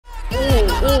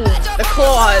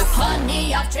claws.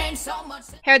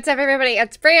 Hey, what's up everybody,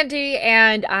 it's Brandy,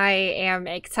 and I am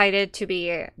excited to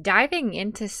be diving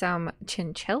into some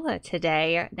Chinchilla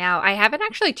today. Now, I haven't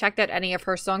actually checked out any of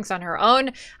her songs on her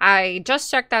own. I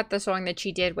just checked out the song that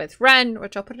she did with Ren,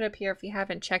 which I'll put it up here if you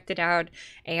haven't checked it out,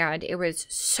 and it was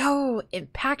so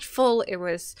impactful. It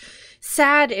was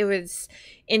sad, it was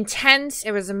intense,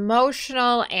 it was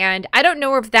emotional, and I don't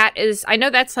know if that is, I know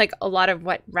that's like a lot of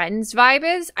what Ren's vibe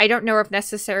is. I don't know if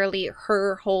necessarily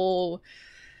her whole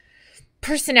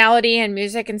personality and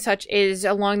music and such is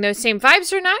along those same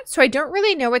vibes or not, so I don't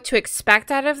really know what to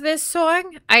expect out of this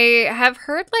song. I have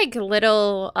heard like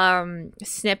little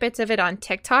snippets of it on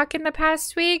TikTok in the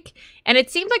past week, and it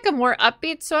seemed like a more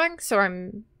upbeat song, so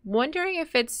I'm wondering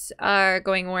if it's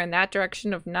going more in that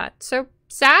direction of not so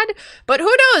sad, but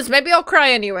who knows, maybe I'll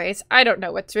cry anyways. I don't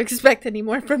know what to expect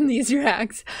anymore from these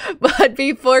reacts. But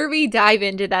before we dive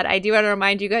into that, I do want to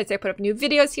remind you guys I put up new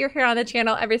videos here on the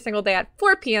channel every single day at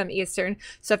 4 p.m. Eastern,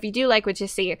 so if you do like what you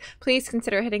see, please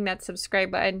consider hitting that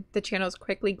subscribe button. The channel is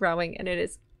quickly growing, and it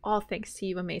is all thanks to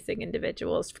you amazing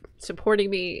individuals for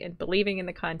supporting me and believing in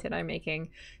the content I'm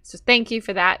making. So thank you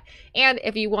for that. And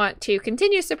if you want to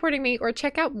continue supporting me or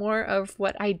check out more of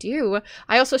what I do,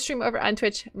 I also stream over on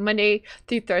Twitch Monday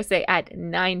through Thursday at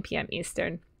 9 p.m.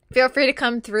 Eastern. Feel free to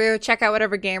come through, check out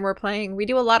whatever game we're playing. We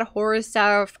do a lot of horror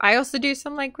stuff. I also do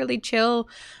some like really chill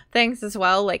things as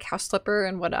well, like House Flipper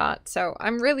and whatnot. So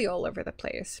I'm really all over the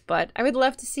place, but I would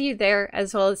love to see you there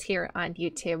as well as here on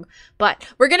YouTube. But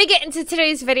we're gonna get into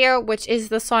today's video, which is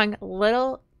the song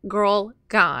Little Girl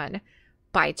Gone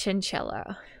by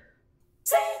Chinchilla.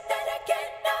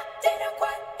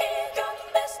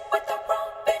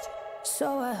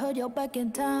 So I heard you're back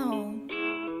in town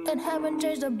and haven't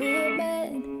changed a bit,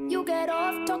 man. You get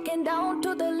off talking down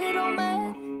to the little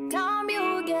man. Time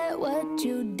you get what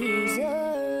you deserve.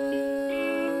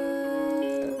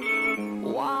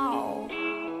 Wow,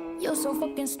 you're so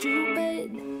fucking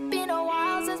stupid. Been a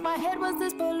while since my head was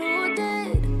this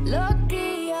polluted.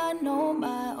 Lucky I know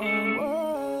my own words.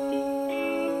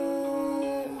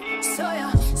 So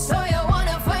you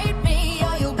wanna fight me?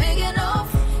 Are you big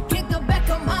enough? Kick the back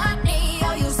of my knee.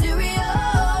 Are you serious?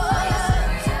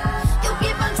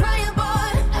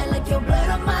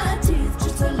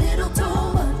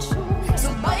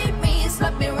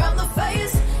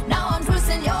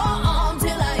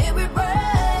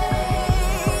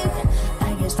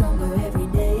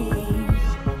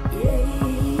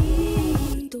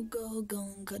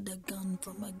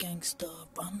 From a gangster,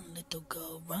 run little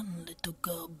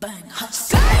girl, bang.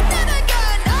 Say that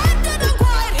again, I didn't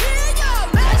quite hear ya.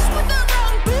 Mess with the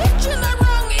wrong bitch in the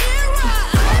wrong era.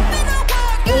 I've been a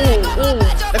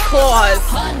work, the claws.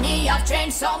 Honey, I've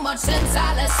changed so much since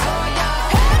I last saw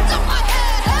ya. Hands on my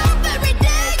head, help every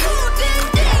day. You ding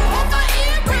ding, hold my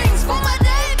earrings for my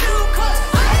debut. Cause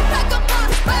I pack a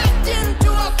punch backed into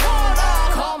a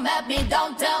corner. Come at me,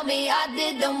 don't tell me I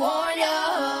didn't warn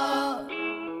ya.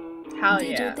 Hell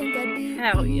yeah.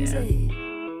 Hell yeah.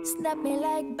 Snap me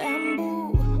like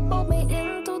bamboo. Hold me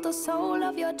into the soul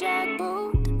of your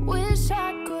jackboot. Wish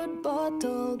I could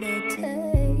bottle the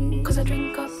taste. Cause I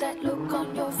drink up that look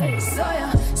on your face.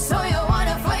 So you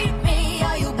wanna fight me?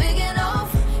 Are you big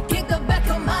enough? Kick the back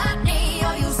of my knee.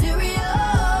 Are you serious?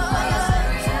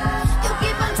 You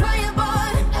keep on trying,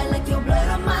 boy. I like your blood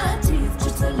on my teeth.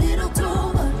 Just a little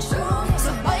too much.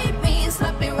 So bite me,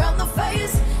 slap me around the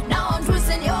face. Now I'm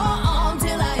twisting your arm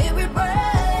till I hear it break.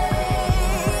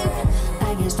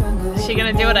 I get stronger. Is she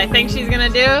gonna do what I think she's gonna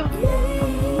do?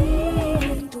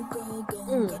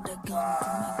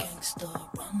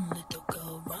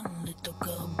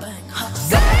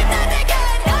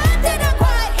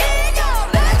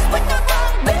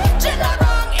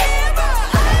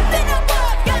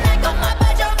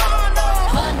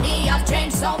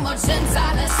 Since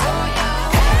I last saw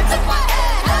ya, hands in my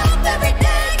head, help every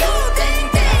day. You ding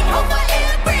ding, hold my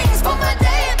earrings for my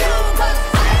debut. Cause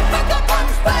I pack a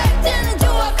punch backed into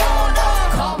a corner.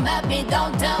 Come at me,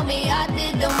 don't tell me I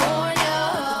didn't warn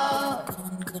ya.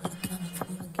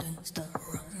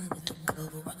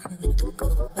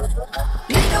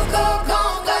 Little girl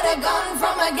gone, got a gun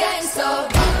from a gangster.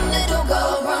 Run little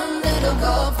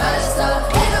girl, faster.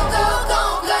 Little girl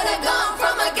gone, got a gun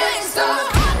from a gangster.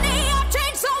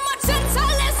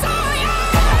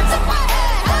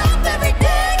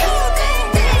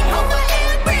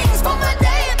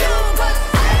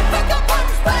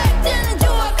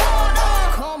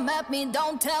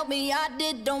 Don't tell me I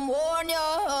didn't warn you.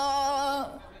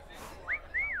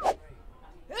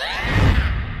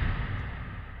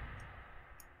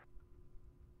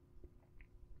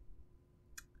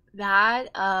 That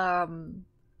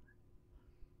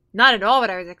not at all what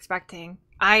I was expecting.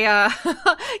 I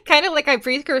kind of like I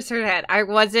precursored it. I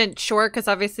wasn't sure because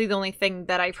obviously the only thing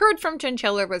that I've heard from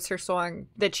Chinchilla was her song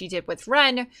that she did with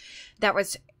Ren that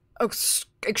was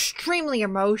extremely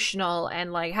emotional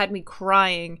and like had me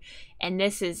crying. And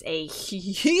this is a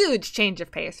huge change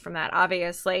of pace from that,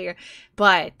 obviously.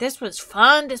 But this was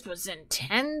fun. This was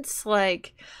intense.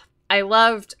 Like, I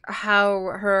loved how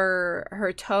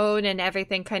her tone and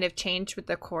everything kind of changed with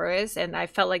the chorus. And I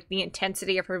felt like the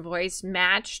intensity of her voice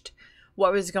matched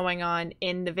what was going on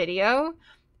in the video.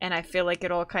 And I feel like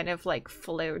it all kind of like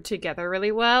flowed together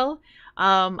really well.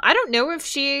 I don't know if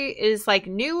she is like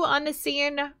new on the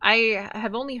scene. I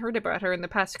have only heard about her in the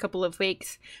past couple of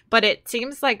weeks, but it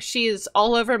seems like she is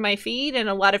all over my feed and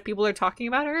a lot of people are talking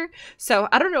about her. So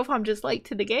I don't know if I'm just late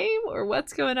to the game or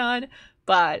what's going on,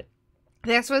 but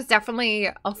this was definitely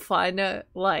a fun,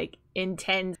 like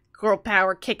intense girl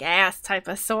power kick ass type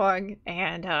of song.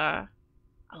 And,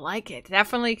 I like it.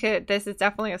 Definitely could. This is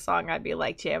definitely a song I'd be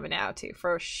like jamming out to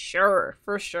for sure.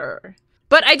 For sure.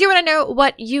 But I do want to know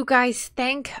what you guys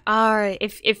think.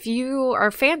 If you are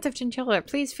fans of Chinchilla,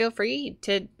 please feel free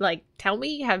to like tell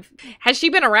me. Has she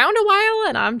been around a while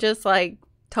and I'm just like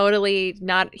totally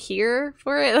not here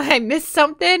for it? I missed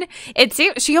something. It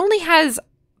seems she only has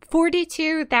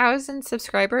 42,000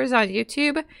 subscribers on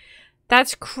YouTube.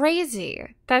 That's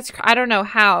crazy. I don't know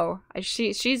how.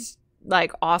 She's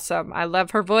like awesome. I love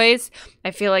her voice.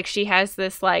 I feel like she has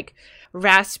this like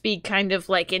raspy kind of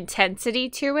like intensity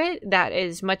to it that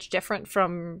is much different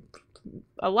from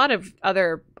a lot of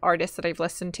other artists that I've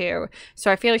listened to.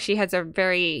 So I feel like she has a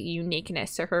very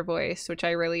uniqueness to her voice, which I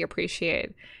really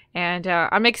appreciate. And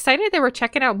I'm excited that we're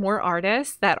checking out more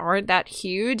artists that aren't that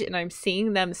huge, and I'm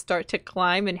seeing them start to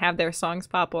climb and have their songs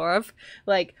pop off.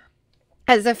 Like,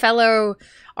 as a fellow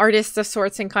artist of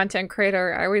sorts and content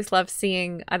creator, I always love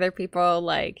seeing other people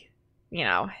like, you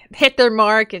know, hit their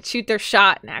mark and shoot their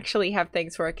shot and actually have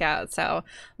things work out. So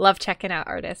love checking out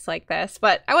artists like this.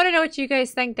 But I want to know what you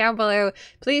guys think down below.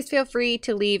 Please feel free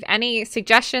to leave any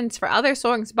suggestions for other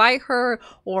songs by her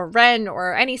or Ren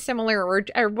or any similar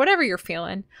or whatever you're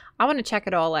feeling. I want to check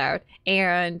it all out.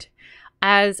 And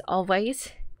as always,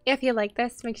 if you like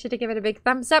this, make sure to give it a big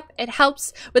thumbs up. It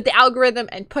helps with the algorithm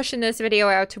and pushing this video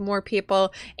out to more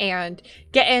people and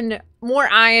getting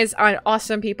more eyes on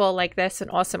awesome people like this and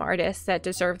awesome artists that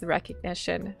deserve the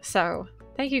recognition. So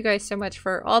thank you guys so much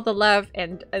for all the love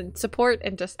and support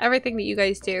and just everything that you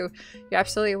guys do. You're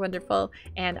absolutely wonderful.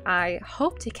 And I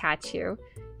hope to catch you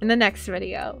in the next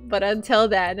video. But until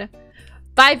then,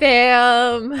 bye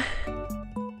fam!